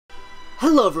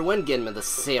Hello everyone,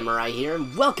 GenmaTheSamurai here,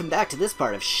 and welcome back to this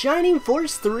part of Shining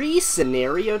Force 3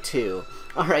 Scenario 2.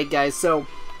 Alright guys, so,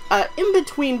 in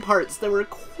between parts there were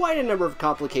quite a number of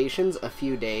complications, a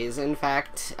few days in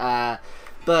fact,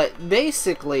 but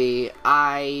basically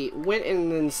I went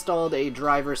and installed a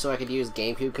driver so I could use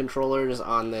GameCube controllers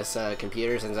on this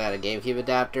computer since I had a GameCube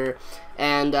adapter,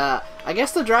 and I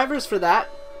guess the drivers for that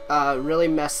really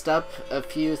messed up a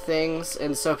few things,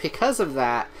 and so because of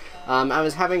that, I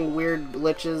was having weird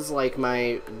glitches, like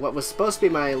what was supposed to be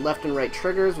my left and right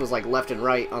triggers was like left and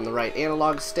right on the right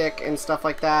analog stick and stuff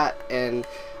like that, and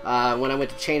when I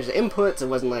went to change the inputs, it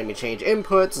wasn't letting me change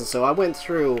inputs, and so I went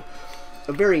through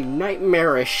a very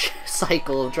nightmarish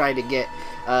cycle of trying to get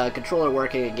controller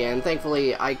working again.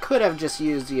 Thankfully, I could have just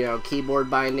used, keyboard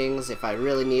bindings if I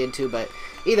really needed to, but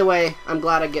either way, I'm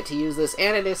glad I get to use this,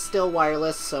 and it is still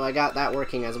wireless, so I got that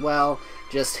working as well.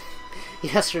 Just,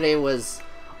 yesterday was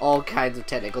all kinds of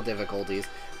technical difficulties.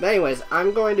 But anyways,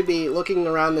 I'm going to be looking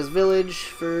around this village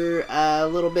for a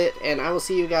little bit, and I will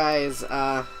see you guys,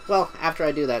 well, after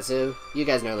I do that, so you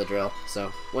guys know the drill.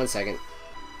 So, 1 second.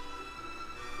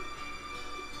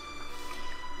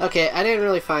 Okay, I didn't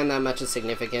really find that much of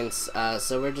significance,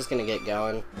 so we're just gonna get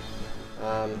going.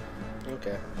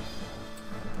 Okay.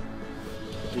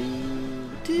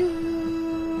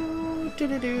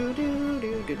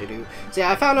 See,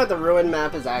 I found out the ruin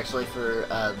map is actually for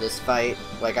this fight.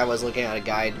 Like, I was looking at a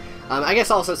guide. I guess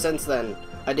also since then,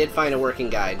 I did find a working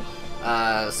guide.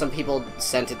 Some people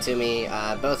sent it to me,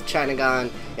 both Chinagon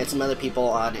and some other people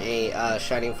on a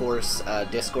Shining Force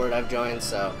Discord I've joined,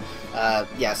 so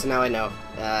yeah, so now I know.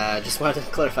 Just wanted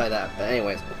to clarify that, but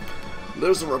anyways.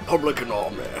 There's a Republican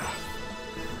army.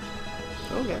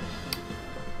 Okay.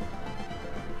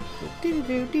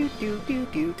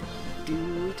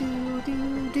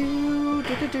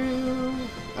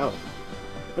 Oh.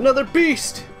 Another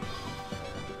beast!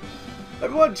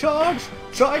 Everyone charge!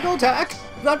 Triangle attack!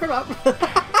 Wrap it up!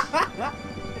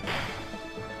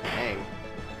 Dang.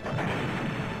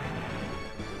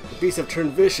 The beasts have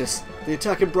turned vicious. They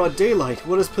attack in broad daylight.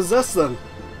 What has possessed them?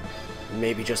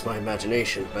 Maybe just my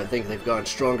imagination, but I think they've gotten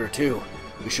stronger too.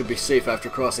 We should be safe after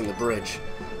crossing the bridge.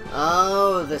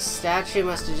 Oh, the statue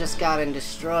must have just gotten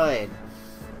destroyed.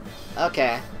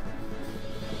 Okay.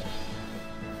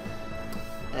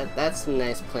 That's some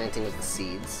nice planting of the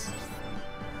seeds.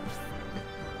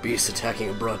 Beasts attacking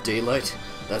in broad daylight?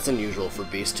 That's unusual for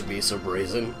beasts to be so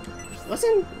brazen.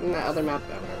 Wasn't in that other map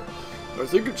down there? I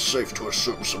think it's safe to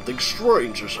assume something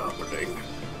strange is happening.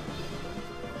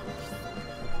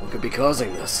 What could be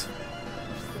causing this?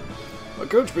 I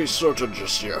can't be certain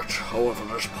just yet. However,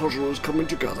 this puzzle is coming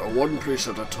together one piece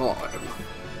at a time.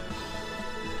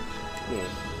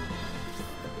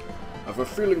 I have a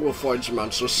feeling we'll find some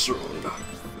answers soon.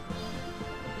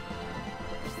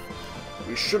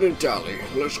 We shouldn't dally.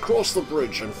 Let's cross the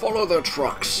bridge and follow their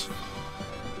tracks.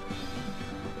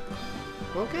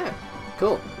 Okay,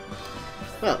 cool.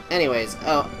 Well, anyways,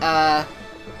 I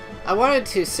wanted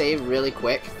to save really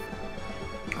quick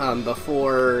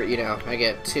before, I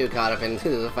get too caught up into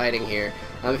the fighting here.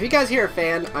 If you guys hear a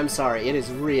fan, I'm sorry. It is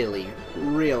really,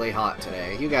 really hot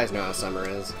today. You guys know how summer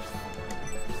is.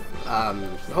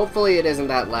 Hopefully it isn't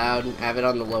that loud. I have it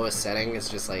on the lowest setting. It's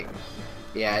just like,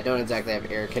 yeah, I don't exactly have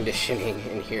air conditioning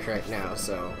in here right now,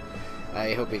 so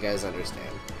I hope you guys understand.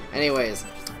 Anyways,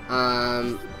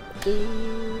 right,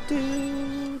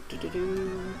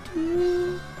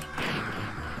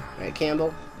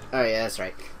 Campbell? Oh yeah, that's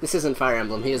right. This isn't Fire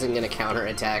Emblem. He isn't gonna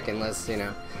counterattack unless,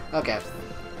 Okay.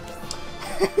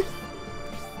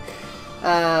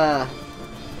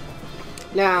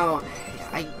 Now,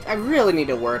 I really need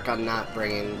to work on not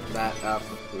bringing that up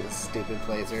in this stupid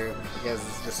playthrough, because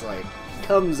it's just like,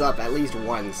 comes up at least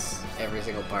once every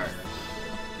single part.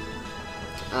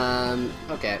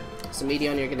 Okay. So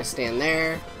Medion, you're gonna stand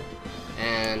there,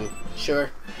 and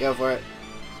sure, go for it.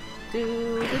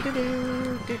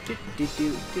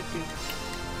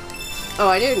 Oh,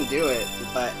 I didn't do it,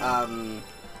 but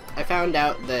I found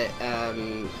out that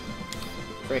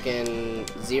frickin'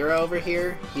 Zero over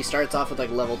here, he starts off with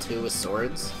like level 2 with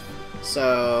swords,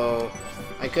 so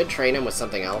I could train him with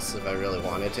something else if I really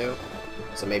wanted to,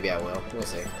 so maybe I will. We'll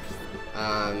see.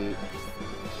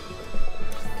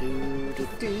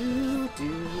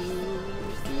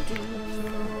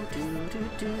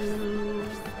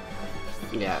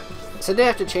 Yeah, so I did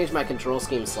have to change my control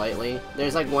scheme slightly.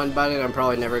 There's like one button I'm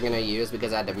probably never going to use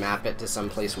because I had to map it to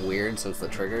someplace weird since the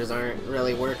triggers aren't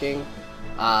really working.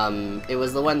 It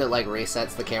was the one that like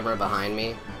resets the camera behind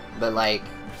me, but like,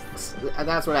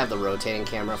 that's what I have the rotating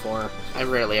camera for. I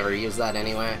rarely ever use that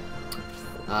anyway.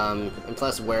 And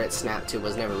plus where it snapped to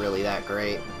was never really that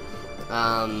great.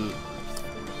 I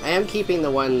am keeping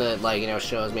the one that, like, you know,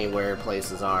 shows me where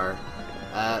places are.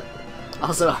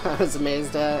 Also, I was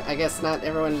amazed, I guess not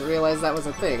everyone realized that was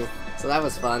a thing, so that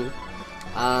was fun.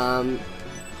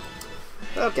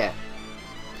 Okay.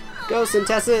 Go,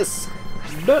 Synthesis!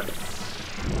 Boop!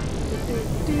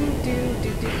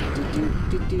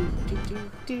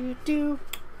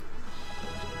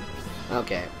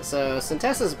 Okay, so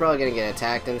Synthesis is probably gonna get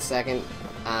attacked in a second.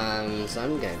 So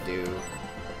I'm gonna do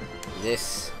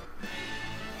this.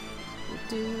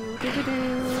 I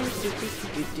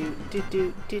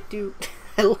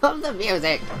love the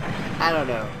music! I don't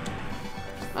know.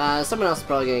 Someone else is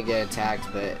probably gonna get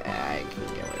attacked, but I can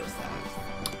get away with that.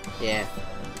 Yeah.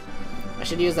 I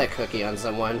should use that cookie on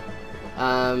someone.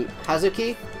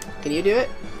 Hazuki? Can you do it?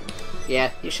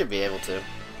 Yeah, you should be able to.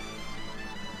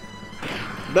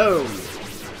 Boom!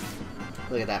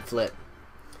 Look at that flip.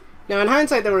 Now, in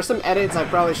hindsight, there were some edits I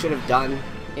probably should have done.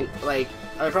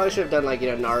 I probably should have done, like, you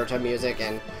know, Naruto music,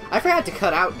 and I forgot to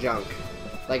cut out junk.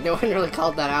 Like, no one really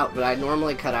called that out, but I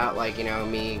normally cut out, like, you know,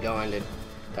 me going to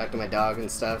talk to my dog and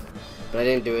stuff. But I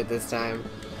didn't do it this time,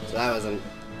 so that was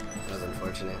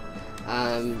unfortunate.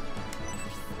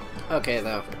 Okay,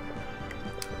 though.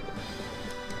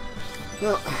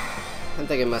 Well, I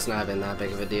think it must not have been that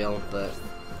big of a deal, but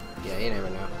yeah, you never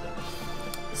know.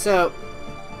 So,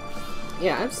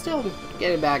 yeah, I'm still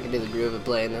getting back into the groove of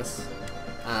playing this.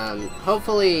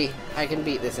 Hopefully I can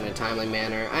beat this in a timely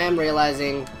manner. I am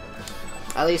realizing,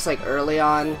 at least like early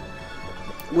on,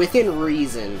 within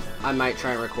reason, I might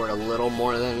try and record a little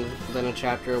more than a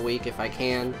chapter a week if I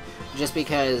can. Just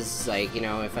because, like, you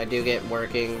know, if I do get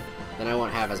working, then I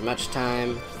won't have as much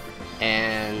time.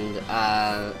 And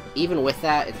even with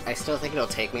that, I still think it'll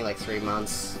take me like 3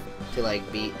 months to like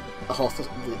beat all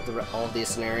of these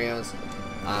scenarios.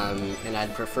 And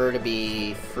I'd prefer to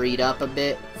be freed up a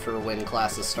bit for when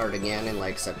classes start again in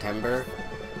like September,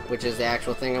 which is the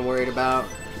actual thing I'm worried about.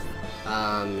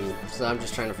 So I'm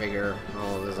just trying to figure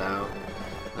all of this out.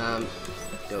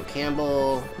 Go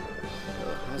Campbell,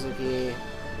 go Hazuki.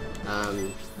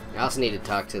 I also need to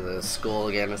talk to the school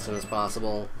again as soon as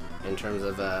possible in terms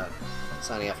of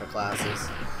signing up for classes.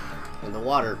 And the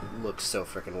water looks so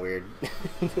freaking weird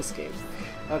in this game.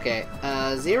 Okay,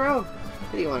 Zero?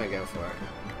 What do you want to go for?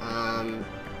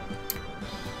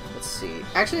 Let's see.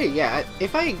 Actually, yeah,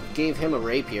 if I gave him a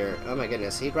rapier, oh my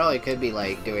goodness, he probably could be,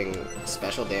 like, doing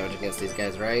special damage against these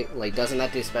guys, right? Like, doesn't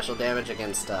that do special damage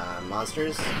against,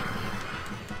 monsters?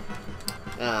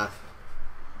 Well,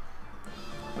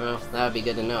 that would be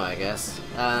good to know, I guess.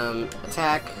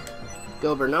 Attack.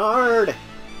 Go Bernard!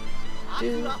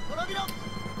 Dude.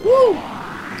 Woo!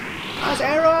 Nice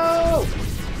arrow!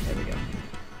 There we go.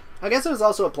 I guess it was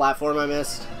also a platform I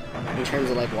missed, in terms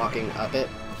of, like, walking up it.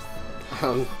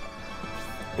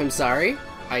 I'm sorry,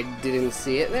 I didn't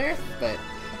see it there, but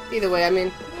either way, I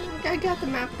mean, I got the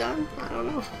map done, I don't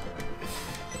know.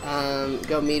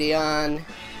 Go Medion.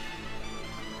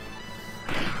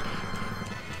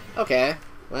 Okay,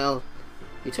 well,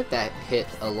 you took that hit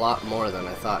a lot more than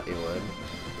I thought you would.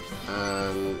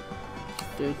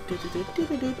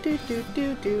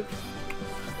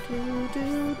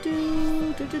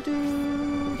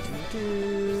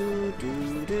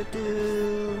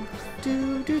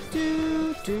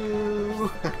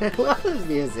 I love this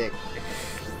music.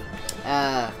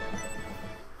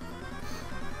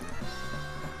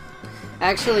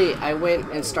 Actually, I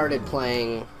went and started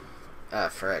playing.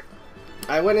 Frick.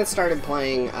 I went and started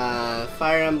playing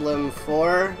Fire Emblem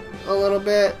 4 a little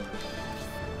bit.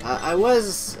 I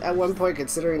was at one point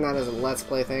considering that as a Let's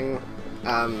Play thing,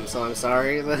 so I'm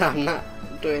sorry that I'm not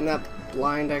doing that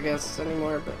blind, I guess,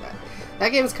 anymore, but that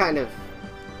game's kind of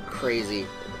crazy.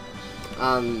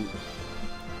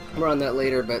 More on that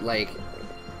later, but, like,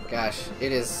 gosh,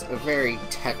 it is a very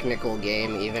technical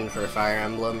game, even for Fire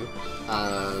Emblem,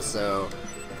 and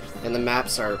the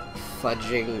maps are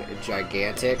fudging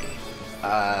gigantic.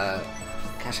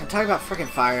 Gosh, I'm talking about frickin'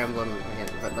 Fire Emblem again,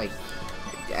 but, like,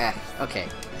 okay,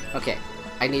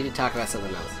 I need to talk about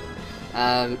something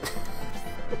else.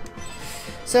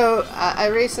 So, I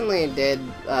recently did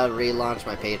relaunch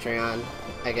my Patreon,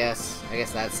 I guess. I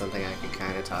guess that's something I could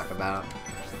kind of talk about.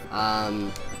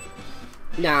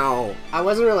 Now, I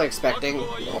wasn't really expecting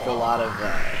a lot of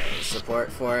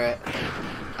support for it.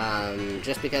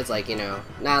 Just because, like, you know,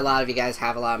 not a lot of you guys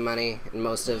have a lot of money, and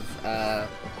most of,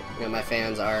 you know, my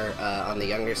fans are on the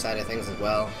younger side of things as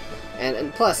well.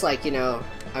 And plus, like, you know,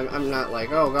 I'm not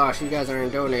like, oh gosh, you guys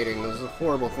aren't donating, this is a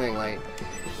horrible thing. Like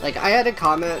I had a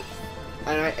comment,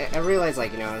 and I realized,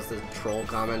 like, you know, it's the troll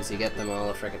comments, you get them all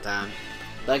the frickin' time.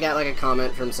 But I got, like, a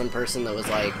comment from some person that was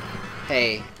like,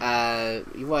 hey,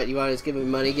 you want to just give me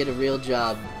money, get a real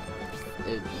job,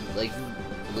 like,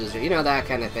 loser, you know, that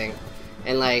kind of thing.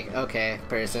 And like, okay,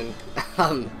 person.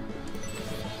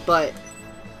 But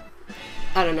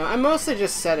I don't know, I mostly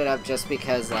just set it up just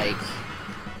because, like,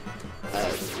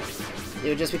 it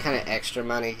would just be kind of extra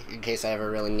money in case I ever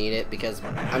really need it, because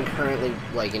I'm currently,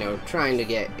 like, you know, trying to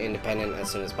get independent as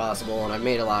soon as possible, and I've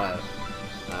made a lot of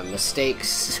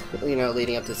mistakes, you know,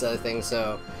 leading up to this other thing,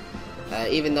 so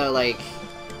even though, like,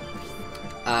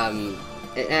 and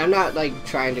I'm not, like,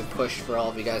 trying to push for all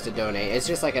of you guys to donate, it's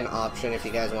just, like, an option if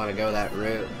you guys want to go that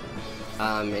route,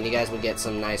 and you guys would get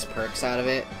some nice perks out of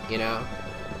it, you know,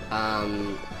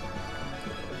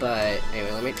 but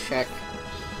anyway, let me check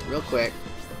real quick.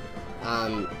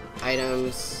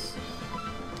 Items.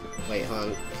 Wait, hold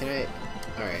on. Can I?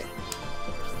 Alright.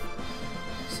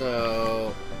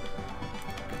 So,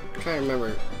 I'm trying to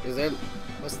remember. Is there.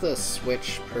 What's the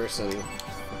switch person?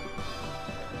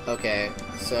 Okay,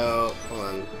 so. Hold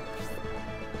on.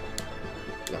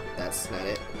 No, that's not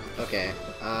it. Okay.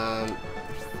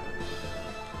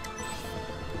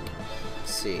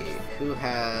 Let's see. Who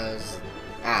has.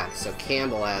 Ah, so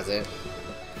Campbell has it.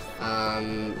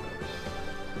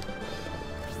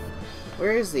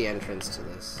 Where is the entrance to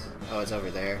this? Oh, it's over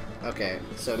there. Okay,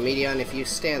 so Medion, if you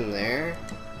stand there...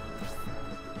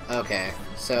 Okay,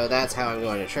 so that's how I'm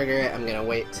going to trigger it. I'm going to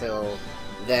wait till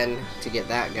then to get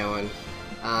that going.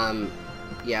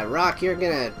 Yeah, Rock, you're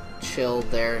going to chill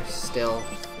there still.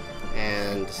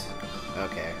 And...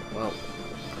 Okay, well...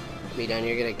 Medion,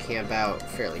 you're going to camp out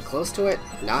fairly close to it.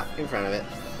 Not in front of it.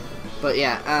 But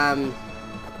yeah,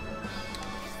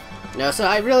 no, so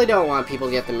I really don't want people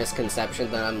to get the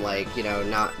misconception that I'm, like, you know,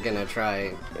 not gonna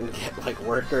try and get, like,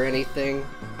 work or anything.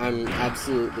 I'm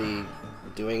absolutely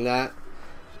doing that.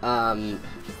 My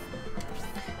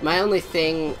only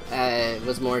thing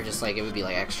was more just, like, it would be,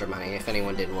 like, extra money if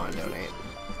anyone did want to donate.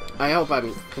 I hope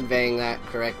I'm conveying that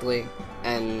correctly,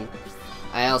 and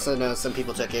I also know some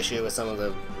people took issue with some of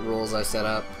the rules I set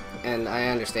up, and I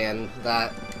understand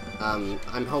that.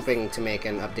 I'm hoping to make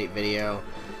an update video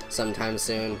sometime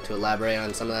soon to elaborate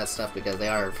on some of that stuff, because they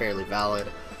are fairly valid.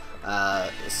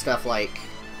 Stuff like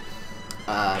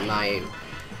my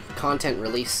content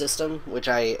release system, which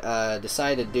I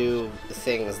decided to do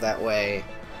things that way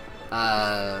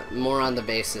more on the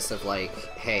basis of, like,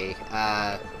 hey,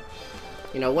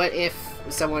 you know, what if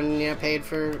someone, you know, paid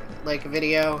for, like, a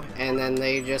video and then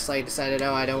they just, like, decided,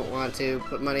 oh, I don't want to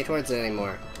put money towards it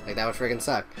anymore. Like, that would friggin'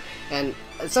 suck. And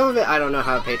some of it, I don't know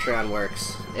how Patreon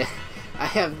works. I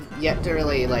have yet to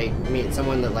really, like, meet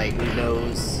someone that, like,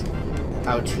 knows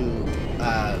how to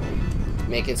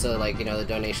make it so, like, you know, the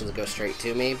donations go straight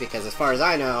to me, because as far as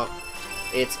I know,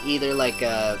 it's either, like,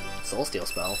 a soul steal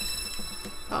spell.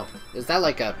 Oh, is that,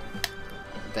 like, the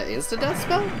insta-death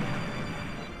spell?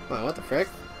 Well, what the frick?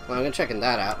 Well, I'm gonna check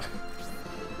that out.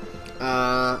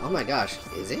 Oh my gosh,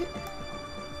 is it?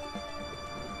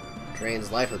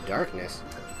 Drains life of darkness.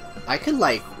 I could,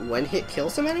 like, one-hit kill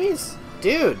some enemies?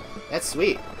 Dude, that's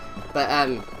sweet. But,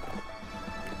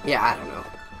 yeah, I don't know.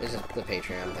 It's just the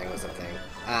Patreon thing was a thing.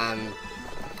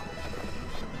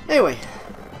 Anyway,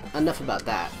 enough about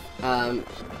that. God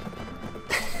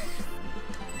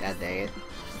dang it.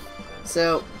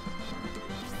 So,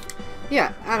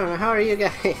 yeah, I don't know, how are you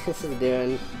guys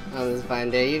doing on this fine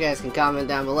day? You guys can comment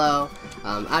down below.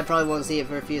 I probably won't see it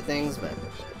for a few things, but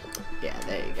yeah,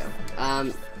 there you go.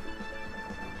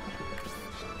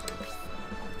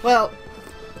 Well,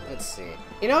 let's see.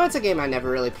 You know, it's a game I never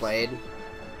really played,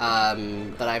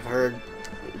 but I've heard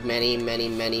many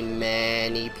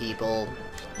people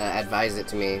advise it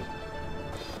to me.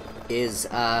 Is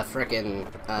frickin'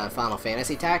 Final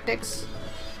Fantasy Tactics.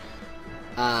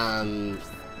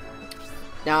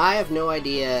 Now I have no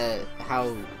idea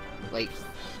how, like,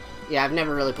 yeah, I've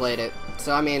never really played it,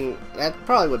 so I mean, that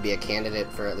probably would be a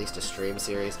candidate for at least a stream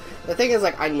series. The thing is,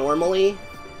 like, I normally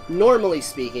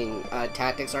speaking,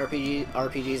 tactics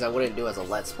RPGs I wouldn't do as a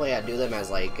Let's Play. I'd do them as,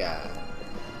 like, I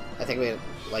think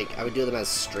I would do them as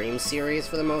stream series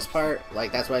for the most part.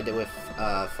 Like, that's what I did with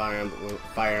Fire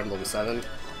Emblem 7,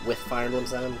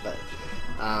 but,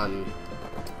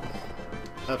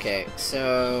 okay,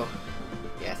 so,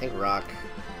 yeah, I think Rock.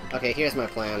 Okay, here's my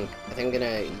plan. I think I'm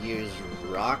gonna use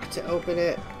Rock to open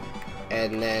it,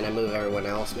 and then I move everyone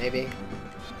else, maybe.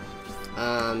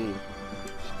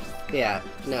 Yeah,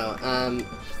 no, I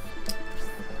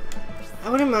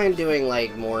wouldn't mind doing,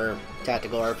 like, more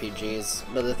tactical RPGs,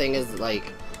 but the thing is,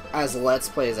 like, as Let's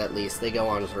Plays at least, they go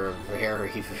on for a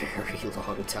very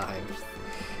long time.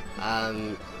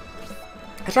 I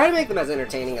try to make them as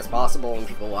entertaining as possible when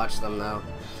people watch them, though.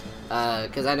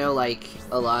 Because I know, like,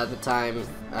 a lot of the time,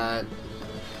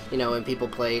 you know, when people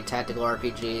play tactical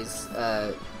RPGs,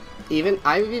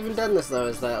 I've even done this, though,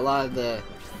 is that a lot of the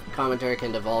commentary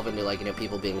can devolve into, like, you know,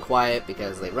 people being quiet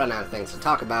because they run out of things to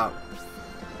talk about.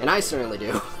 And I certainly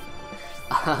do.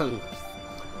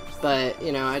 But,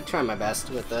 you know, I try my best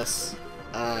with this.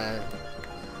 At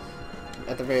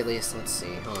the very least, let's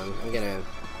see, hold on, I'm gonna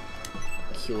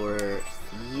cure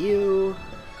you.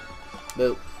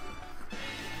 Boop.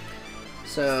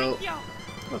 So,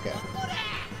 okay.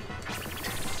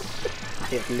 I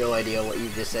have no idea what you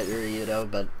just said,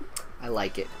 Ryudo, but I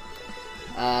like it.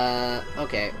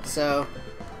 Okay, so,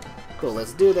 cool,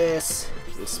 let's do this.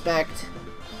 Inspect.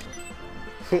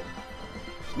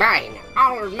 Mine!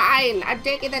 All mine! I'm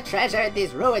taking the treasure in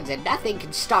these ruins and nothing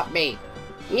can stop me!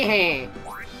 Meh.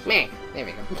 Meh. There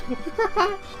we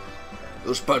go.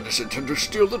 Those bandits intend to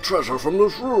steal the treasure from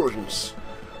those ruins.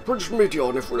 Prince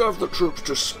Midian, if we have the troops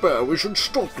to spare, we should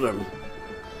stop them.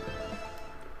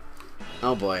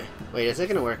 Oh boy. Wait, is it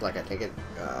gonna work like I think it...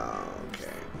 Oh,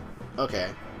 okay.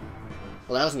 Okay.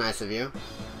 Well, that was nice of you.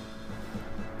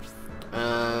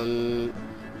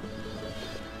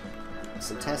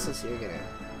 So Tessa's, you're gonna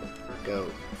go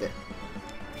there.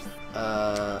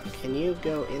 Can you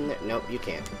go in there? Nope, you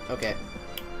can't. Okay.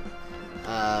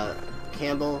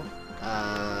 Campbell,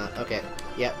 okay.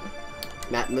 Yep.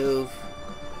 Matt, move.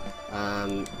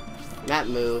 Matt,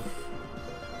 move.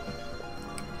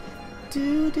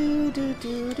 Do do do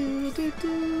do do do do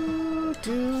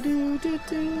do do do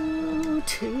do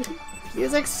do.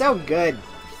 Music's so good.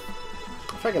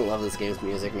 I freaking love this game's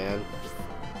music, man.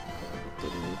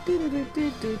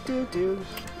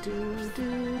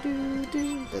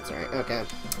 That's right. Okay.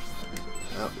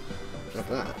 Oh, not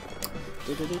that.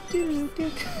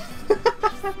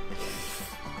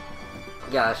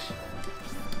 Gosh.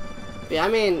 Yeah, I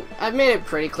mean, I've made it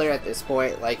pretty clear at this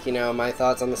point, like, you know, my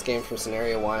thoughts on this game from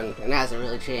Scenario 1, and it hasn't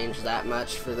really changed that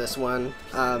much for this one.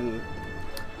 I'm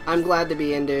glad to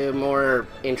be into more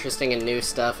interesting and new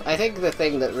stuff. I think the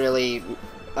thing that really,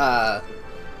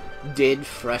 did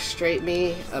frustrate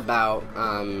me about,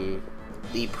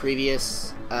 the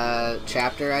previous,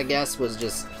 chapter, I guess, was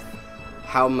just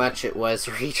how much it was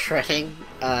retreading,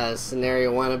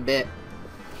 Scenario 1 a bit.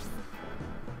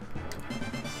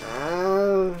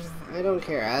 I don't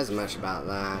care as much about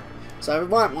that. So I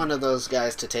want one of those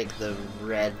guys to take the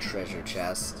red treasure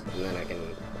chest, and then I can,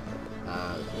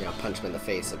 you know, punch him in the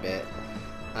face a bit.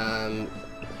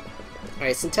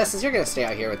 Alright, Centessus, you're gonna stay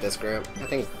out here with this group. I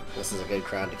think this is a good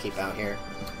crowd to keep out here.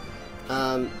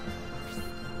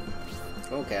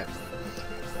 Okay.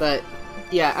 But,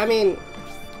 yeah, I mean,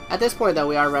 at this point, though,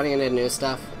 we are running into new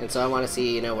stuff, and so I want to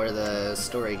see, you know, where the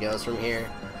story goes from here.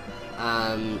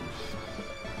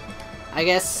 I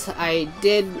guess I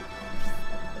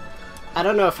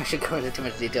don't know if I should go into too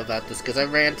much detail about this, because I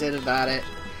ranted about it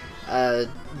to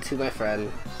my friend.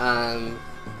 I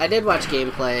did watch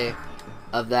gameplay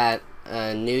of that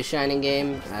new Shining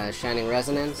game, Shining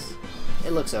Resonance.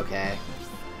 It looks okay.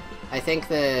 I think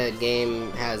the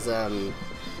game has,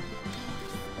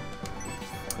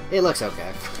 it looks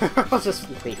okay. I'll just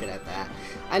leave it at that.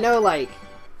 I know, like,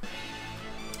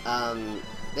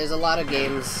 there's a lot of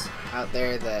games out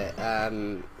there that,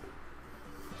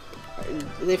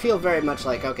 they feel very much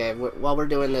like, okay, well, we're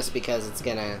doing this because it's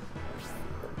gonna,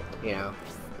 you know,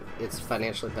 it's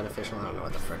financially beneficial. I don't know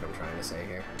what the frick I'm trying to say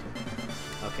here.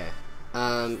 Okay.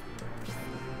 So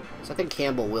I think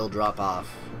Campbell will drop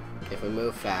off if we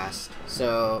move fast.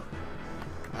 So,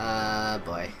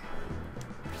 boy.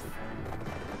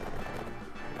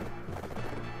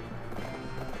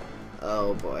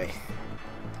 Oh boy.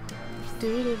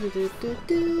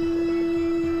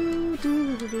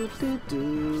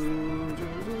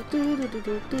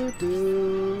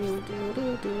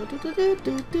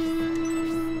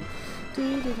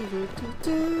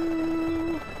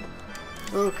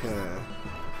 Okay.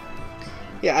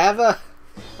 Yeah, I have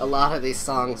a lot of these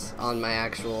songs on my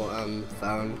actual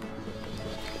phone.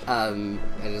 I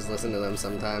just listen to them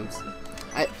sometimes.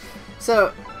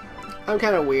 So I'm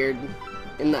kind of weird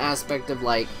in the aspect of,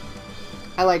 like,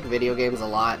 I like video games a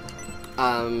lot,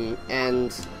 and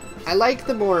I like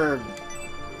the more,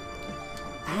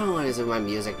 I don't know what it is with my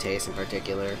music taste in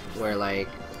particular, where, like,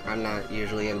 I'm not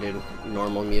usually into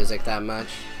normal music that much,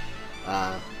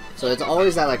 so it's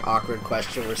always that, like, awkward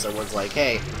question where someone's like,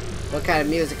 hey, what kind of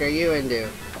music are you into?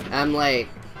 And I'm like,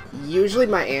 usually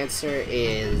my answer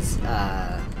is,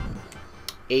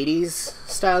 80s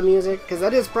style music, because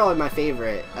that is probably my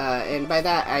favorite, and by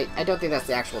that, I don't think that's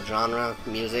the actual genre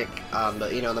music,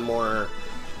 but, you know, the more,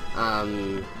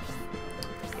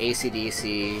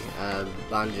 AC/DC,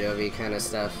 Bon Jovi kind of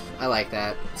stuff. I like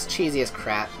that. It's cheesy as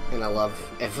crap, and I love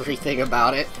everything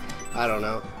about it. I don't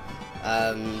know.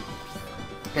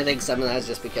 I think some of that is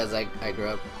just because I grew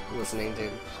up listening to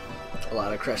a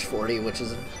lot of Crush 40, which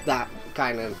is that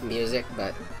kind of music,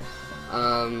 but,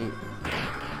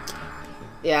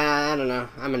 yeah, I don't know.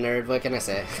 I'm a nerd, what can I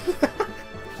say?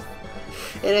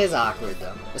 It is awkward,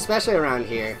 though, especially around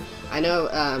here. I know,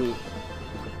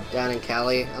 down in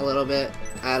Cali a little bit,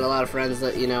 I had a lot of friends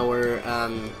that, you know, were,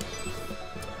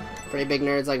 pretty big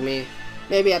nerds like me.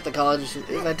 Maybe at the college,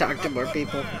 if I talk to more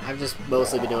people. I've just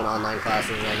mostly been doing online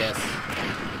classes, I guess.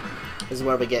 This is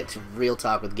where we get to real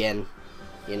talk with Gen,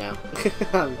 you know.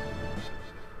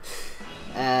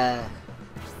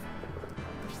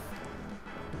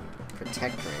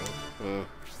 Protect ring.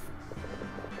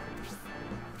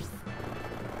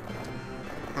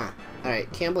 Huh.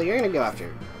 Alright, Campbell, you're gonna go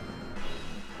after.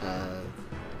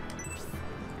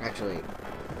 Actually.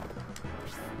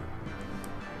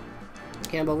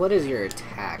 Campbell, what is your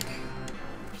attack?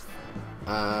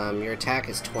 Your attack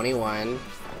is 21.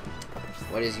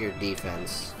 What is your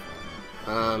defense? 8.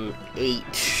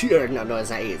 no, it's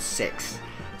not 8, it's 6.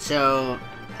 So,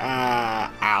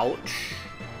 ouch.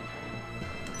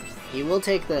 You will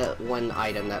take the one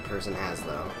item that person has,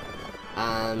 though.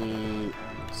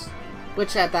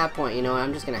 Which at that point, you know,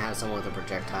 I'm just gonna have someone with a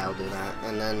projectile do that.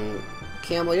 And then,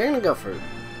 Campbell, you're gonna go for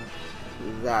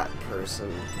that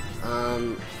person.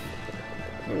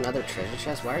 Another treasure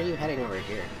chest? Why are you heading over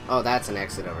here? Oh, that's an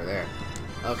exit over there.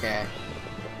 Okay.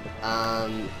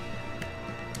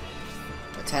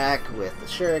 Attack with the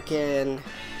shuriken.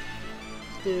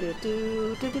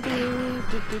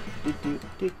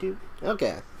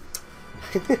 Okay.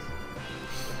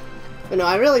 But no,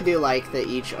 I really do like that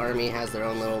each army has their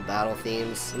own little battle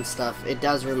themes and stuff. It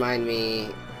does remind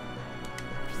me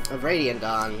of Radiant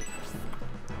Dawn.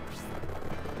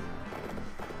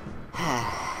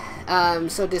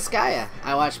 So Disgaea.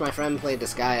 I watched my friend play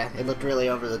Disgaea. It looked really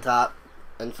over the top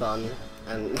and fun,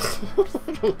 and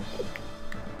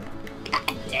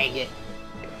God dang it.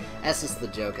 That's just the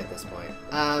joke at this point.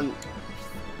 Oh,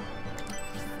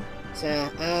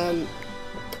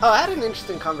 I had an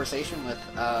interesting conversation with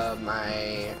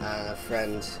my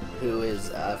friend who is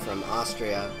from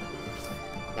Austria,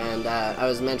 and I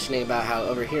was mentioning about how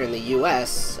over here in the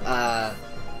US,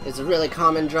 it's a really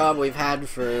common job we've had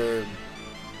for,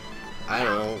 I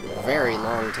don't know, a very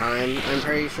long time, I'm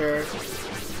pretty sure.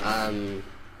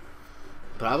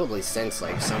 Probably since,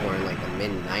 like, somewhere in, like, the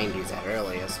mid-90s at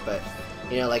earliest, but,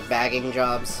 you know, like, bagging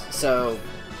jobs. So,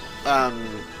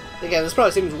 again, this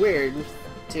probably seems weird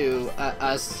to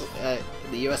us,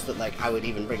 the US, that, like, I would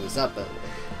even bring this up, but,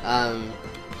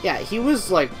 yeah, he was,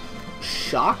 like,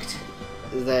 shocked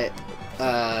that,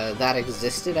 that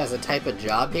existed as a type of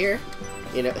job here.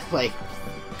 You know, like,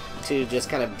 to just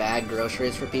kind of bag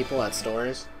groceries for people at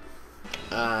stores.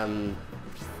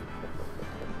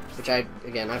 Which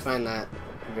again, I find that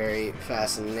very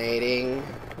fascinating.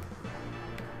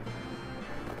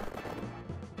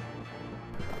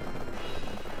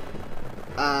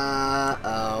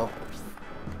 Uh-oh.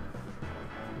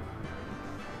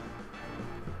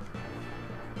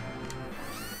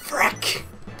 Frick!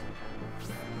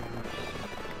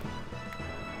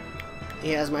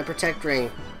 He has my protect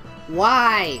ring.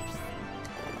 Why?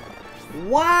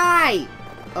 Why?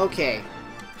 Okay.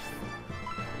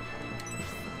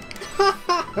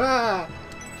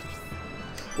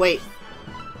 Wait.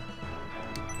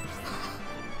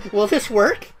 Will this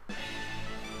work?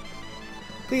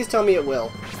 Please tell me it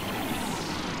will.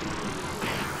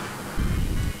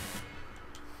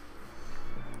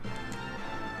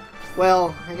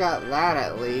 Well, I got that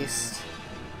at least.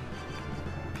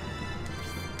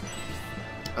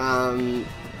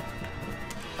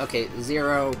 Okay,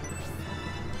 0.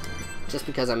 Just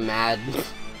because I'm mad.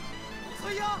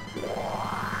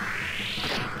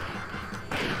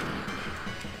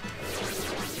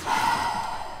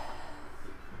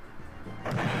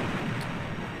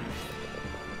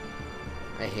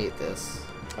 I hate this.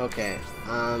 Okay,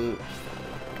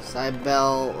 side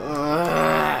bell.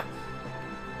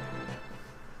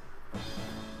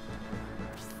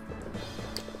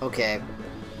 Okay.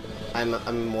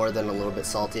 I'm more than a little bit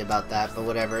salty about that, but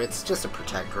whatever. It's just a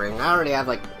protect ring. I already have,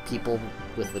 like, people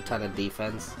with a ton of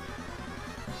defense.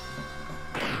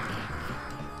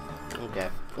 Okay.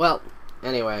 Well,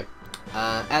 anyway.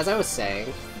 As I was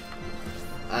saying,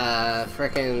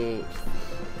 frickin'...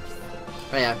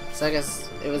 Oh yeah, so I guess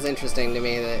it was interesting to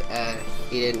me that,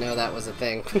 he didn't know that was a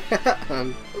thing.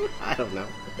 I don't know.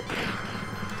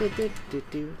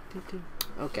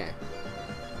 Okay.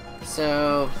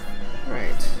 So...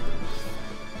 Right.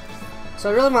 So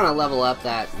I really want to level up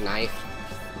that knife.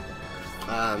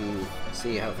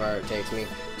 See how far it takes me.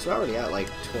 So we're already at like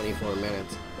 24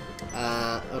 minutes.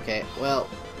 Okay, well,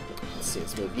 let's see,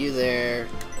 let's move you there,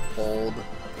 hold,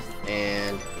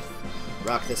 and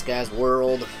rock this guy's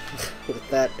world with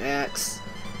that axe.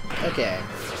 Okay,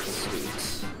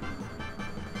 sweet.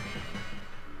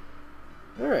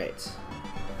 Alright.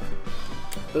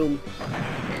 Boom.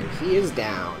 And he is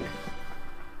down.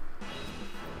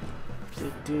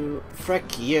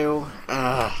 Frick you.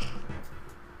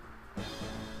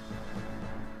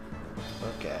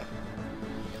 Okay.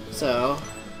 So.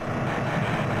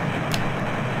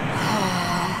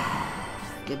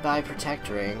 Goodbye, Protect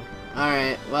Ring.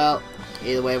 Alright, well,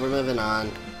 either way, we're moving on.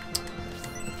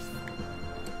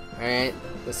 Alright,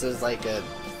 this is like a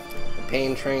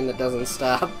pain train that doesn't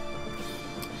stop.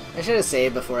 I should have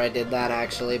saved before I did that,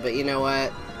 actually, but you know what?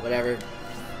 Whatever.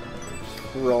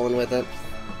 We're rolling with it.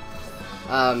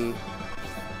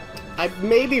 I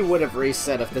maybe would have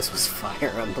reset if this was Fire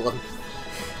Emblem.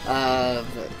 But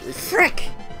frick!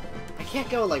 I can't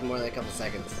go like more than a couple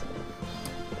seconds.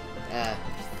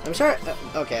 I'm sure.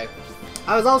 Okay.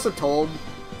 I was also told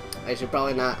I should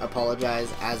probably not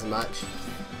apologize as much.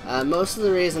 Most of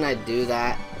the reason I do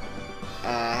that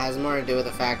has more to do with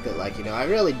the fact that, like, you know, I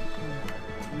really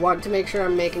want to make sure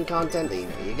I'm making content that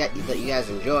that you guys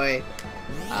enjoy.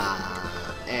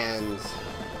 And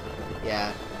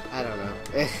yeah, I don't know.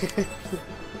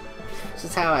 It's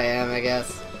just how I am, I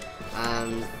guess.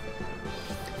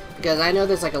 Because I know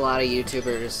there's like a lot of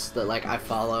YouTubers that like I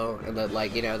follow and that,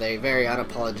 like, you know, they very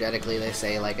unapologetically they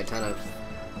say like a ton of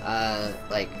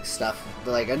like stuff that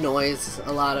like annoys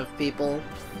a lot of people.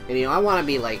 And you know, I want to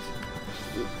be like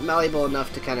malleable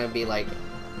enough to kind of be like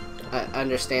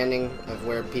understanding of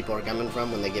where people are coming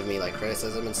from when they give me like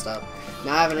criticism and stuff.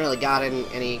 Now I haven't really gotten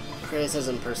any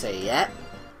criticism per se yet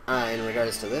in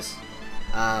regards to this,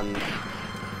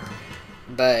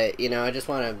 but you know, I just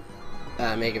want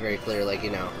to make it very clear, like, you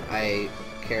know, I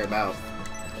care about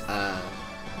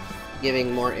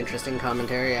giving more interesting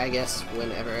commentary, I guess,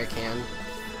 whenever I can.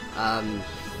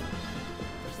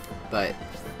 But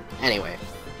anyway,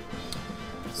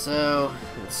 so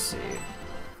let's see.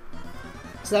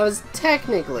 So that was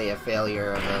technically a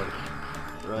failure of a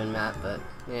ruin map, but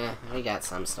yeah, we got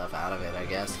some stuff out of it, I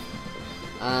guess.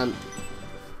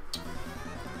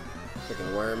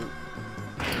 Freaking worm.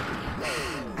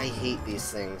 I hate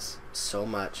these things so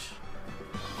much.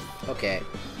 Okay,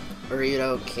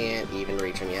 Burrito can't even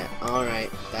reach him yet.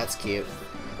 Alright, that's cute.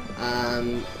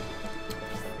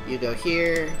 You go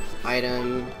here,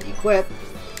 item, equip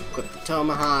the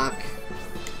tomahawk,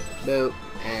 boop,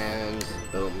 and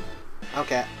boom.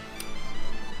 Okay.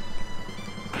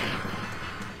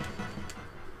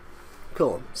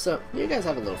 Cool. So, you guys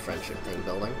have a little friendship thing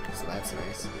building, so that's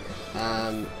nice.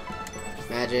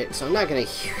 Magic, so I'm not gonna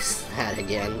use that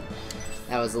again.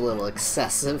 That was a little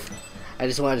excessive. I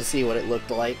just wanted to see what it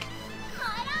looked like.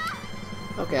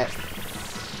 Okay.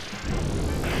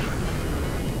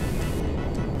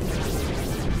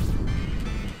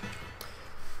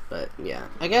 But, yeah.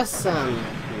 I guess, I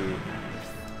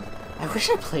wish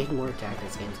I played more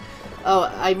tactics games. Oh,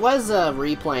 I was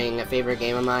replaying a favorite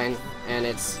game of mine, and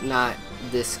it's not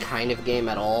this kind of game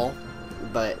at all.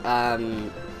 But,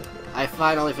 I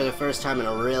finally, for the first time in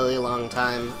a really long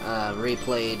time,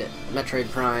 replayed Metroid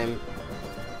Prime,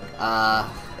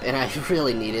 and I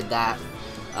really needed that.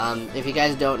 If you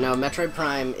guys don't know, Metroid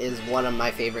Prime is one of my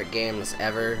favorite games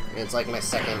ever. It's like my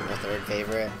second or third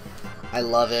favorite. I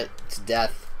love it to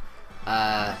death.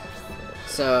 And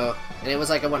it was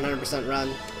like a 100%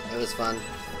 run. It was fun.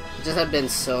 It just had been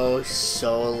so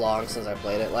long since I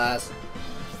played it last.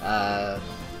 At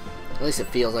least it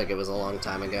feels like it was a long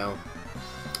time ago.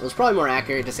 It was probably more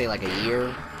accurate to say like a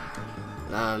year,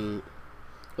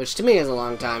 which to me is a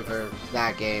long time for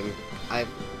that game.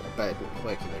 But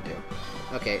what can I do?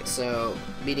 Okay, so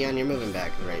Medion, you're moving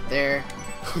back right there.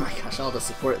 Oh my gosh, all the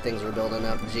support things we're building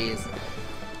up. Jeez.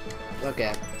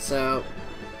 Okay, so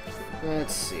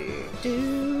let's see.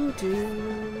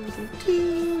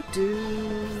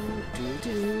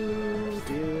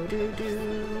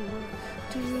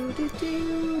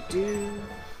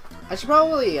 I should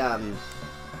probably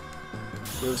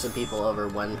move some people over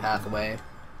one pathway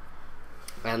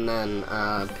and then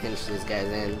pinch these guys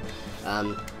in.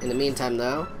 In the meantime,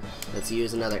 though, let's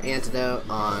use another antidote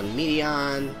on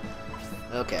Medion.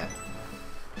 Okay.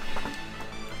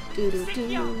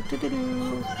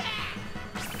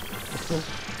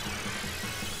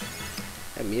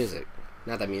 That music.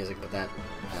 Not that music, but that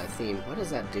theme. What does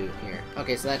that do here?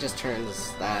 Okay, so that just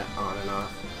turns that on and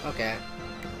off. Okay.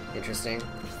 Interesting.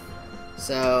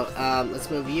 So, let's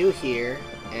move you here.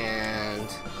 and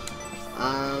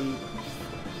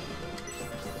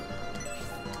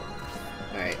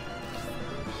alright.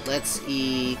 Let's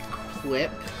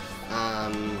equip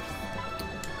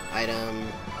item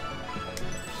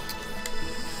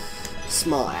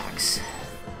small axe.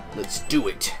 Let's do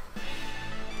it.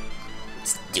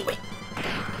 Let's do it.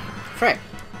 Frick.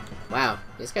 Wow,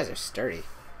 these guys are sturdy.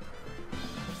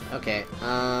 Okay,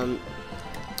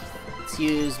 let's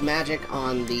use magic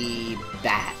on the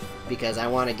bat, because I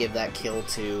want to give that kill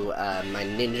to my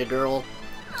ninja girl,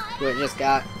 who I just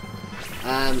got.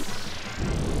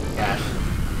 Gosh.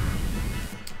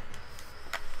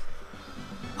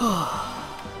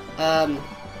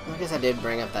 I guess I did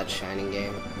bring up that Shining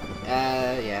game.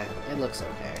 Yeah, it looks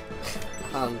okay.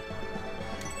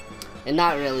 And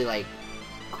not really, like,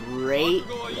 great,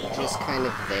 just kind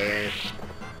of there.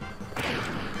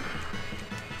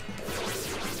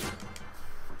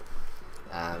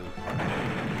 I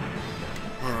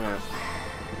don't know.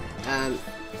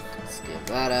 Let's give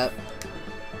that up.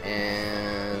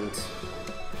 And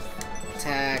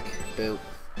attack. Boop.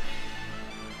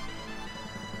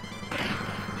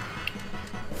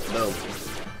 Boom.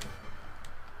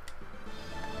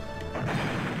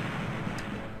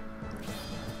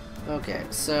 Okay,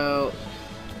 so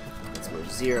let's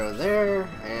move 0 there,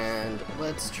 and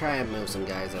let's try and move some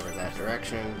guys over that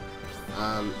direction.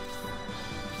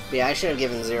 But yeah, I should have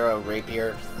given 0 a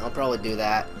rapier. I'll probably do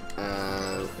that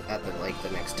at the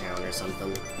next town or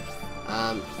something.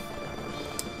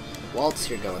 Waltz,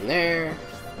 you're going there.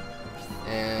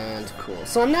 And cool.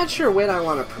 So I'm not sure when I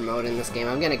want to promote in this game.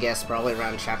 I'm gonna guess probably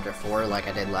around chapter 4 like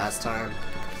I did last time.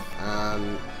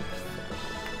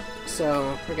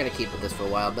 So we're gonna keep with this for a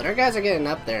while, but our guys are getting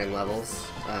up there in levels,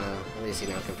 at least, you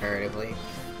know, comparatively.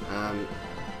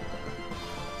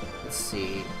 Let's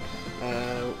see,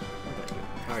 how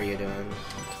are you doing?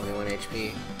 21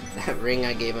 HP. That ring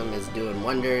I gave him is doing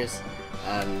wonders.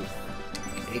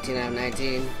 18 out of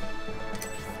 19.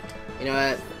 You know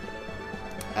what?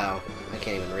 Oh, I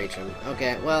can't even reach him.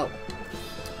 Okay, well,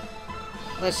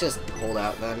 let's just hold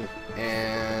out then.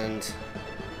 And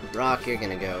Rock, you're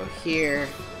gonna go here.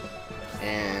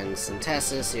 And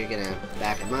Synthesis, you're gonna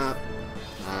back him up.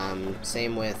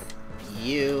 Same with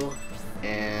you.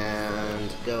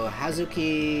 And go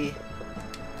Hazuki.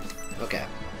 Okay.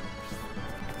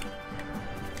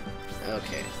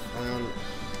 Okay.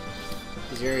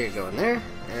 Zero, you're going there.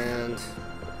 And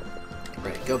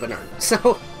right, go Bernard.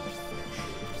 So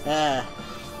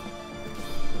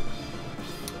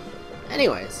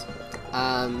anyways,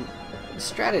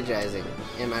 strategizing,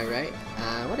 am I right?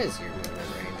 What is your movement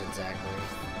range exactly?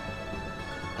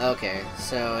 Okay,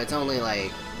 so it's only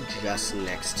like just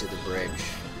next to the bridge.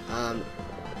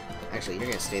 Actually, you're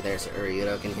gonna stay there so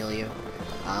Uryudo can heal you.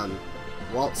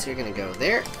 Waltz, you're gonna go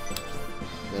there.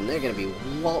 Then they're gonna be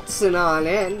waltzing on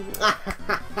in.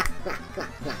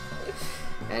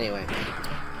 Anyway.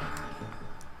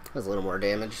 That was a little more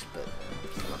damage, but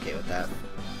I'm okay with that.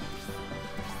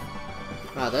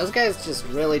 Wow, those guys just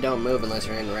really don't move unless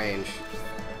you're in range.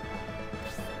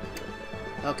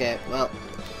 Okay, well,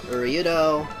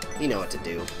 Uryudo, you know what to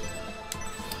do.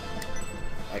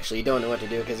 Actually, you don't know what to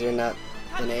do because you're not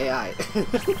an AI. You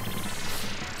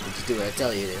just do what I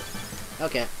tell you to.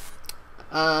 Okay.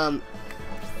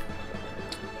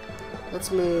 Let's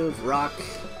move Rock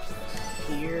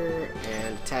here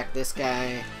and attack this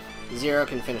guy. Zero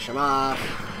can finish him off.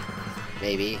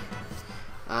 Maybe.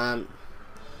 Or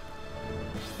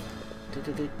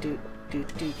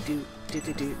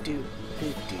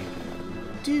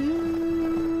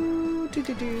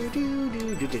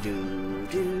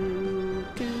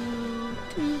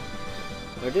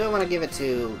do I want to give it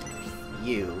to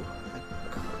you? I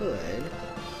could.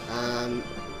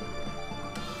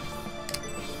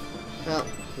 Well,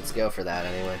 let's go for that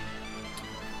anyway.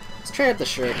 Let's try out the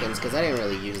shurikens, because I didn't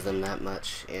really use them that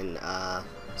much in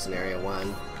Scenario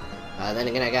 1. Then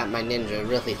again, I got my ninja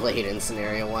really late in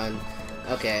Scenario 1.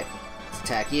 Okay, let's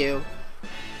attack you.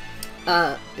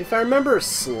 If I remember,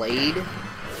 Slade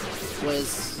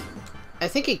was... I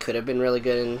think he could have been really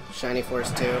good in Shiny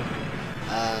Force 2.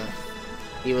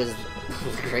 He was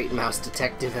the great mouse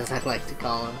detective, as I like to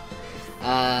call him.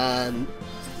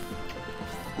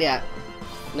 Yeah.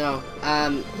 No,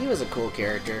 he was a cool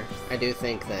character. I do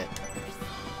think that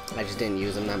I just didn't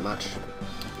use him that much.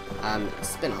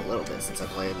 It's been a little bit since I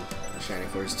played Shiny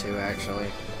Force 2, actually.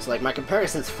 So, like, my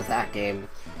comparisons for that game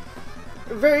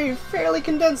are fairly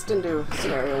condensed into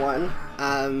Scenario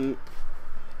 1.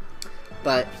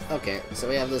 But, okay, so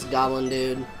we have this goblin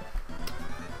dude.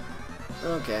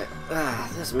 Okay,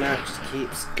 this match just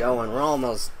keeps going.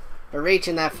 We're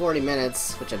reaching that 40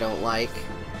 minutes, which I don't like.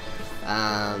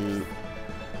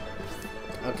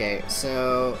 Okay,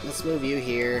 so let's move you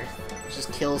here.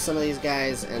 Just kill some of these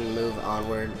guys and move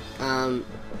onward.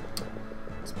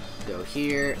 Let's go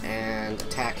here and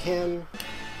attack him.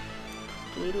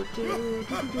 Boom,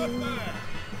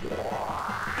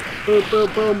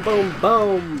 boom, boom, boom,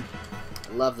 boom!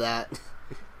 Love that.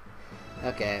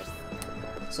 Okay.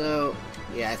 So,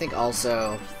 yeah, I think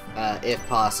also, if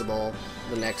possible,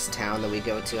 the next town that we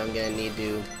go to, I'm gonna need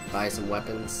to buy some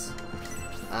weapons.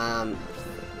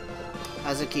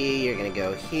 Hazuki, you're gonna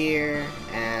go here,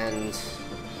 and...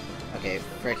 Okay,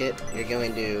 frick it. You're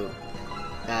going to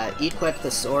equip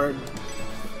the sword.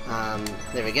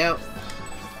 There we go.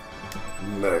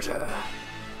 Murder.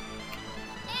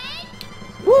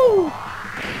 Woo!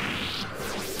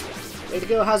 Way to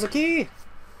go, Hazuki!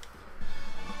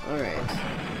 Alright.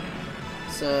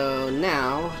 So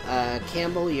now,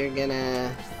 Campbell, you're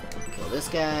gonna kill this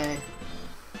guy.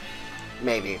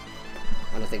 Maybe.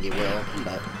 I don't think he will,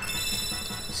 but...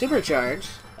 Supercharge.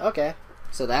 Okay.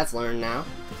 So that's learned now.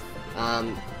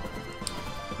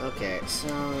 Okay,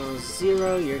 so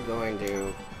Zero, you're going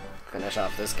to finish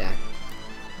off this guy.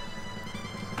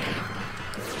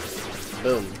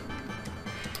 Boom.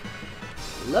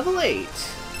 Level 8.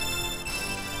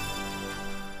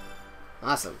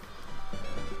 Awesome.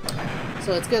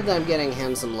 So it's good that I'm getting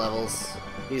him some levels.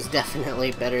 He's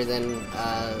definitely better than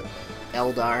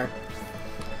Eldar.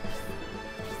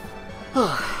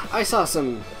 I saw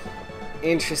some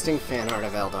interesting fan art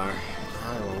of Eldar.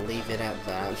 I will leave it at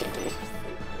that.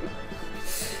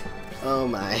 Oh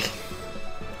my.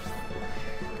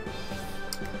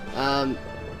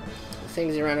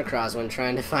 Things you run across when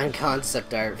trying to find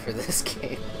concept art for this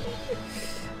game.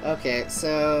 Okay,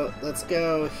 so let's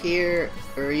go here.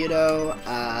 Uryudo,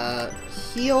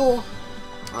 heal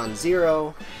on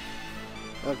Zero.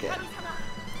 Okay.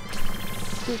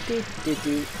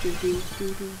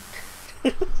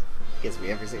 Gets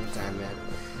me every single time, man.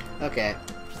 Okay.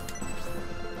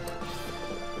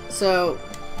 So,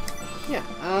 yeah,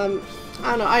 I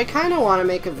don't know, I kind of want to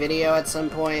make a video at some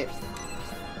point,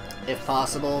 if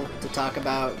possible, to talk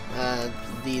about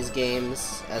these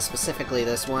games, specifically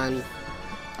this one,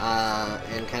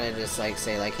 and kind of just, like,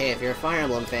 say, like, hey, if you're a Fire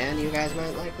Emblem fan, you guys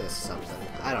might like this or something.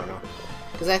 I don't know.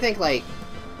 Because I think, like,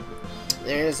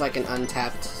 there is, like, an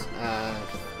untapped,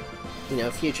 you know,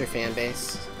 future fan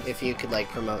base, if you could, like,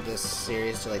 promote this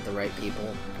series to, like, the right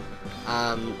people.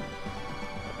 I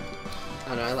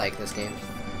don't know, I like this game.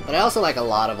 But I also like a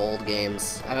lot of old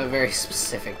games. I have a very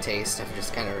specific taste, I've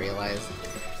just kind of realized.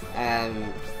 I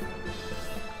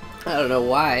don't know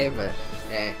why, but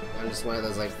hey, I'm just one of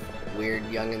those, like, weird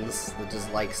youngins that just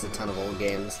likes a ton of old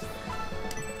games.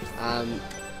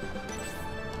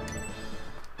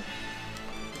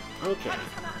 Okay.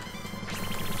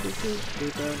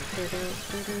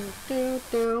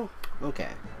 Okay.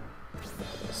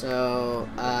 So,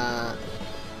 yeah,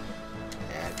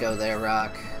 go there,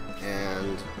 Rock,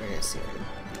 and we're gonna see if we can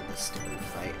beat this stupid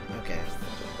fight. Okay.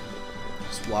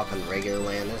 Just walk on regular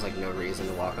land, there's like no reason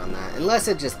to walk on that. Unless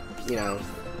it just, you know,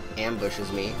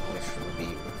 ambushes me, which would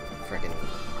be freaking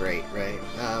great, right?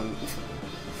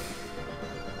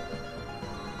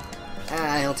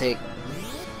 He'll take...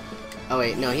 Oh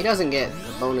wait, no, he doesn't get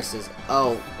bonuses.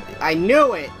 Oh, I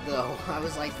knew it, though! I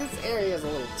was like, this area is a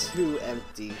little too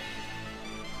empty.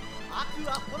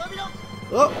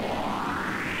 Oh!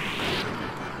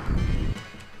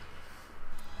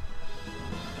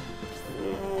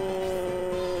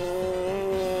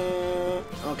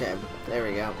 Okay, there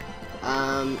we go.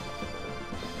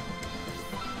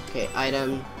 Okay,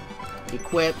 item,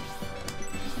 equip,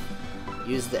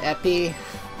 use the epi.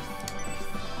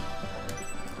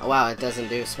 Oh wow, it doesn't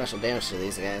do special damage to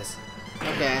these guys.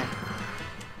 Okay.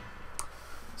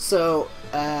 So,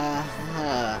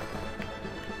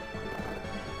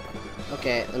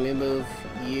 okay, let me move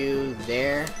you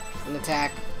there and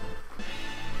attack.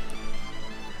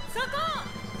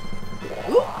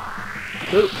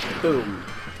 Boom! Boom!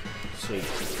 Sweet.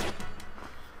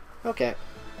 Okay.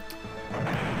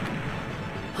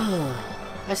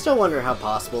 I still wonder how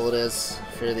possible it is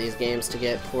for these games to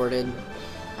get ported.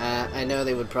 I know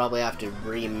they would probably have to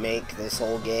remake this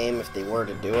whole game if they were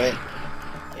to do it.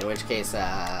 In which case,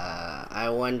 I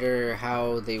wonder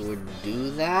how they would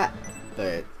do that,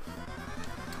 but...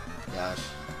 Gosh.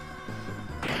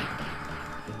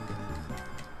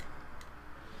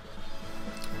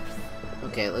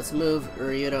 Okay, let's move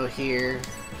Uryudo here,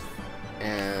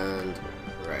 and...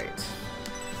 right.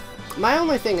 My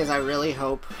only thing is I really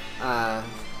hope the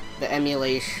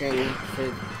emulation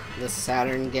for the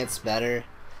Saturn gets better.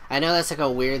 I know that's like a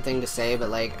weird thing to say, but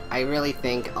like, I really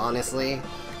think, honestly,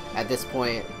 at this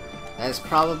point, That's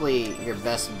probably your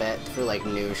best bet for like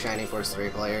new Shining Force 3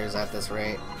 players at this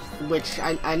rate. Which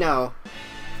I know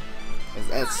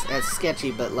that's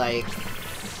sketchy, but like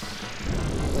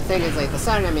the thing is, like, the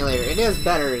sound emulator, it is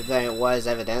better than it was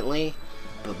evidently,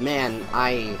 but man,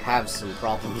 I have some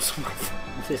problems with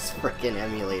this frickin'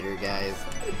 emulator, guys.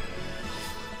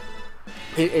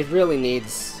 It really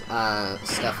needs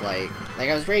stuff like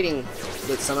I was reading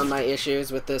that some of my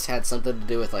issues with this had something to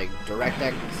do with like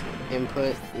DirectX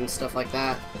input and stuff like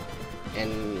that,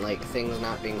 and like things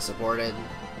not being supported,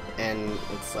 and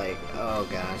it's like, oh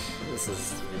gosh, this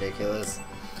is ridiculous.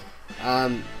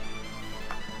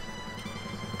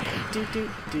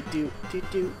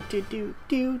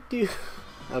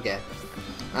 Okay.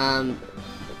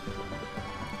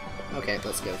 Okay,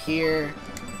 let's go here.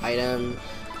 Item.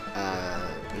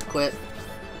 Equip.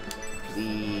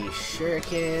 The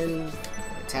shuriken.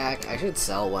 Attack. I should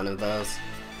sell one of those.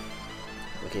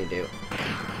 What can you do?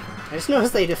 I just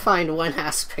noticed they defined one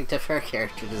aspect of her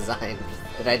character design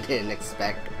that I didn't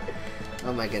expect.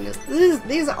 Oh my goodness.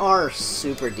 These are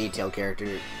super detailed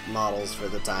character models for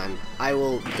the time. I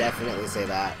will definitely say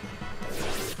that.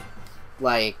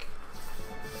 Like,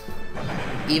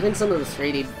 even some of the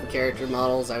 3D character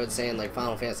models, I would say, in like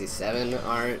Final Fantasy VII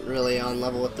aren't really on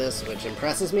level with this, which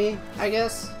impresses me, I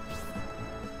guess.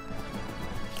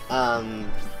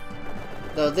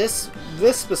 Though this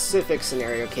specific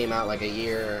scenario came out like a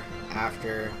year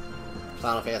after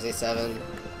Final Fantasy VII,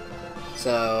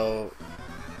 so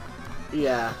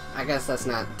yeah, I guess that's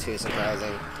not too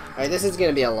surprising. Alright, this is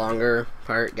gonna be a longer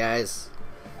part, guys.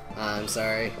 I'm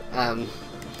sorry.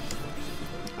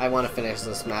 I want to finish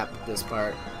this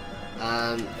part.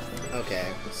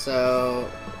 Okay,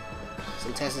 so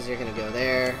some Tessas are gonna go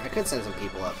there. I could send some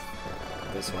people up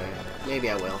this way. Maybe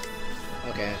I will.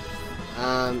 Okay.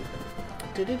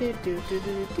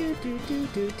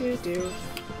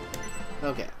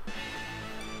 Okay.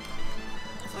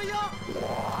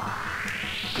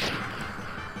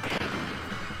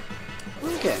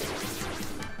 Okay.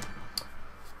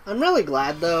 I'm really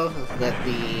glad, though, that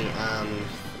the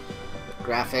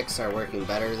graphics are working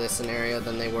better this scenario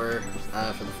than they were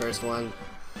for the first one.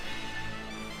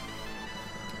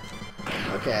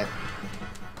 Okay.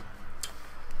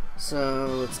 So,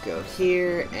 let's go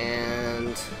here, and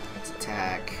let's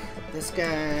attack this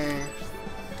guy.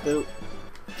 Boop.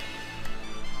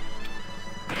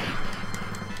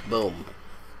 Boom.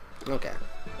 Okay.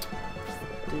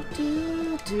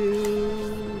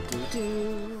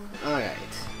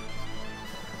 Alright.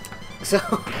 So,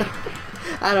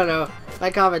 I don't know. My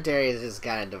commentary is just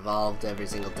kind of devolved every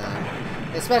single time.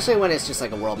 Especially when it's just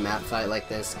like a world map fight like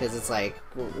this, because it's like,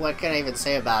 what can I even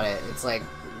say about it? It's like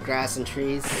grass and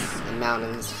trees and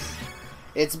mountains.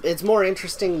 It's more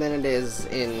interesting than it is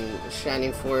in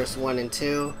Shining Force 1 and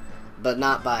 2, but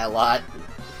not by a lot.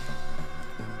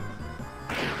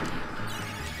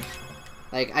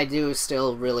 Like, I do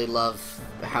still really love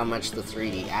how much the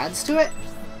 3D adds to it.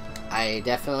 I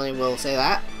definitely will say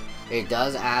that. It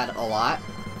does add a lot.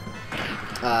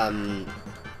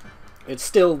 It's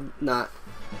still not,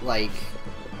 like,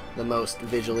 the most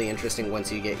visually interesting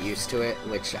once you get used to it,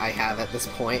 which I have at this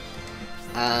point.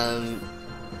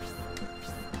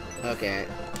 Okay.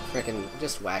 Frickin'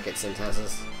 just whack it,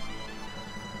 Synthesis.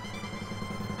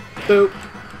 Boop!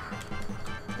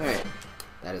 Alright.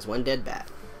 That is one dead bat.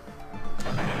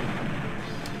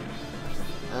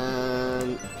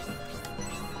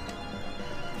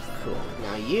 Cool.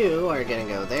 Now you are gonna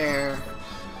go there,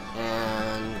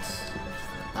 and,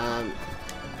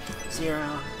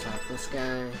 Zero, attack this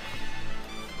guy.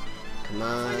 Come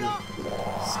on.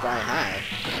 Sky high.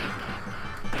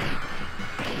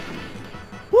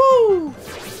 Woo!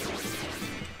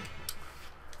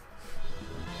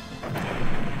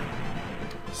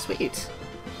 Sweet.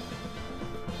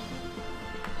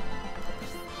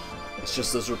 It's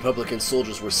just as Republican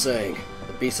soldiers were saying.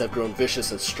 The beasts have grown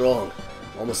vicious and strong,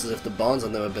 almost as if the bonds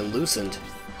on them have been loosened.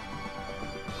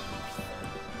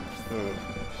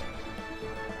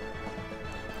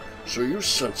 So you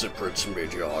sense it, Prince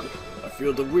Midian. I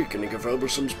feel the weakening of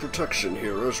Elbersum's protection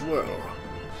here as well.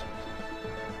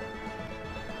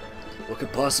 What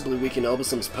could possibly weaken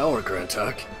Elbersum's power,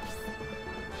 Grantak?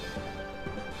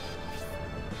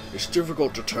 It's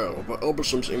difficult to tell, but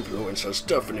Elbersum's influence has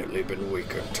definitely been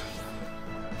weakened.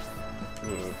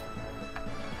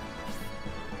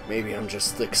 Maybe I'm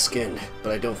just thick-skinned,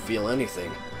 but I don't feel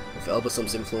anything. If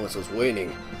Elbersum's influence was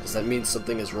waning, does that mean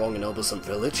something is wrong in Elbersum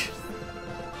Village?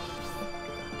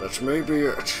 That may be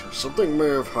it. Something may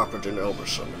have happened in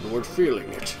Elbersum, and we're feeling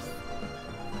it.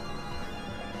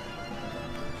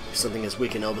 You something as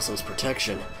weak in Elbasan's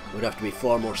protection, it would have to be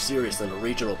far more serious than a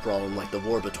regional problem like the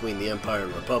war between the Empire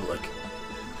and Republic.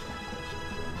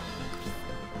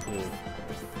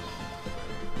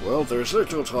 Well, there's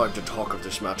little time to talk of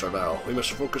this matter now. We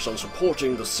must focus on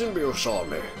supporting the Symbiote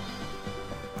army.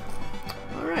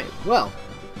 Alright, well.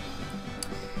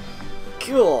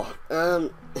 Cool.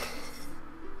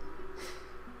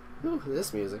 Ooh,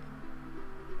 this music.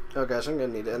 Oh gosh, I'm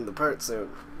gonna need to end the part soon.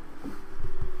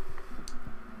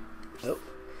 Oh.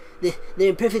 They're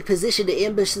in perfect position to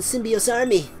ambush the Symbiote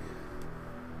army.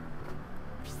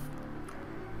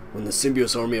 When the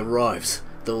Symbiote army arrives,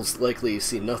 they'll likely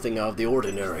see nothing out of the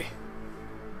ordinary.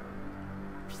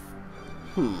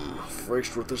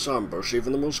 Faced with this ambush,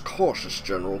 even the most cautious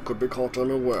general could be caught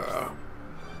unaware.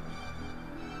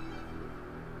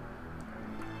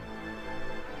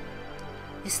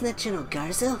 Isn't that General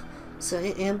Garzo? So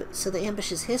the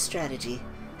ambush is his strategy.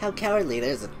 How cowardly.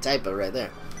 There's a typo right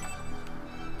there.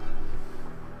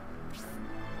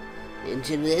 And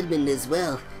General Edmund as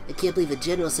well. I can't believe a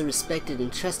general so respected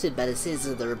and trusted by the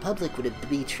citizens of the Republic would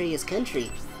betray his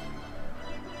country.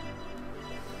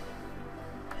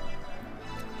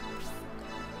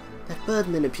 That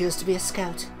birdman appears to be a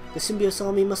scout. The Symbiote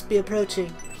army must be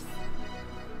approaching.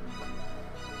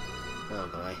 Oh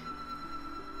boy.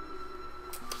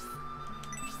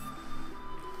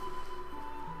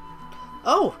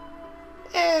 Oh!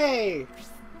 Hey!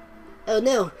 Oh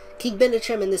no! King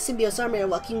Benetram and the Symbiote army are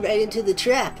walking right into the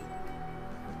trap!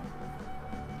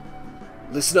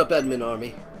 Listen up, Edmund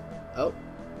army. Oh.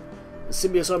 The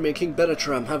Symbiote army and King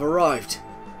Benetram have arrived.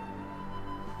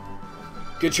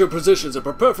 Get your positions and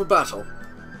prepare for battle.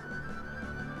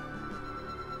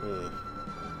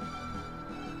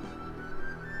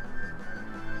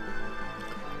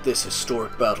 This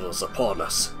historic battle is upon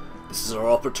us. This is our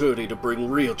opportunity to bring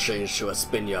real change to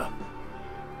Espinia.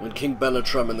 When King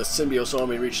Benetram and the Symbiote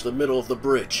army reach the middle of the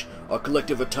bridge, our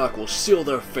collective attack will seal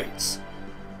their fates.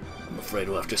 I'm afraid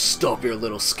we'll have to stop your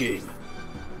little scheme.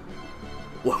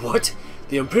 What?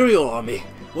 The Imperial army?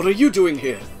 What are you doing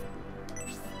here?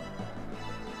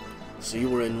 So you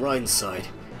were in Rhineside.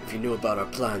 If you knew about our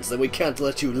plans, then we can't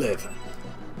let you live.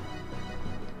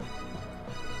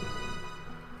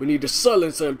 We need to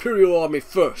silence the Imperial army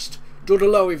first. Don't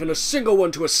allow even a single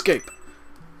one to escape.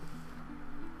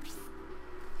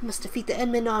 We must defeat the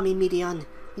Edmund army, Medion.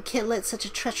 We can't let such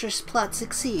a treacherous plot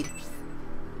succeed.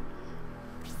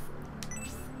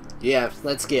 Yeah,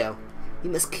 let's go. We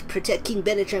must protect King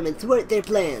Benetram and thwart their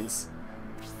plans.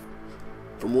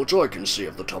 From what I can see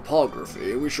of the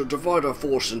topography, we should divide our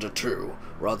force into two,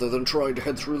 rather than trying to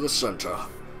head through the center.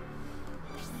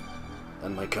 That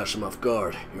might catch them off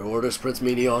guard. Your orders, Prince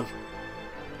Medion?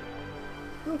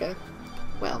 Okay.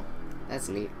 Well, that's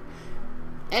neat.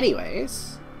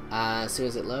 Anyways, as soon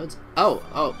as it loads... Oh,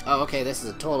 okay, this is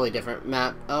a totally different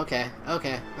map. Okay,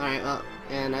 alright, well,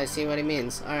 and I see what he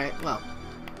means. Alright, well.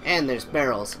 And there's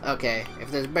barrels. Okay,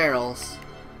 if there's barrels...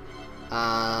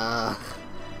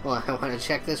 Well, I want to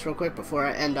check this real quick before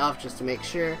I end off, just to make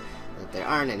sure that there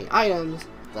aren't any items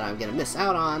that I'm going to miss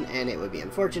out on, and it would be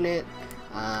unfortunate.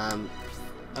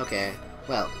 Okay,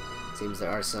 well, seems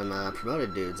there are some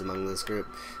promoted dudes among this group.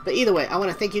 But either way, I want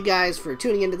to thank you guys for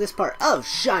tuning into this part of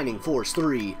Shining Force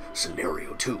 3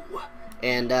 Scenario 2.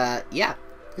 And, yeah,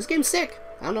 this game's sick.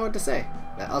 I don't know what to say.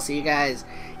 But I'll see you guys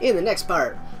in the next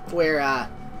part, where,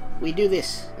 we do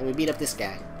this, and we beat up this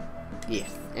guy. Yeah,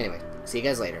 anyway, see you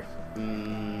guys later.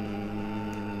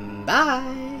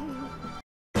 Bye!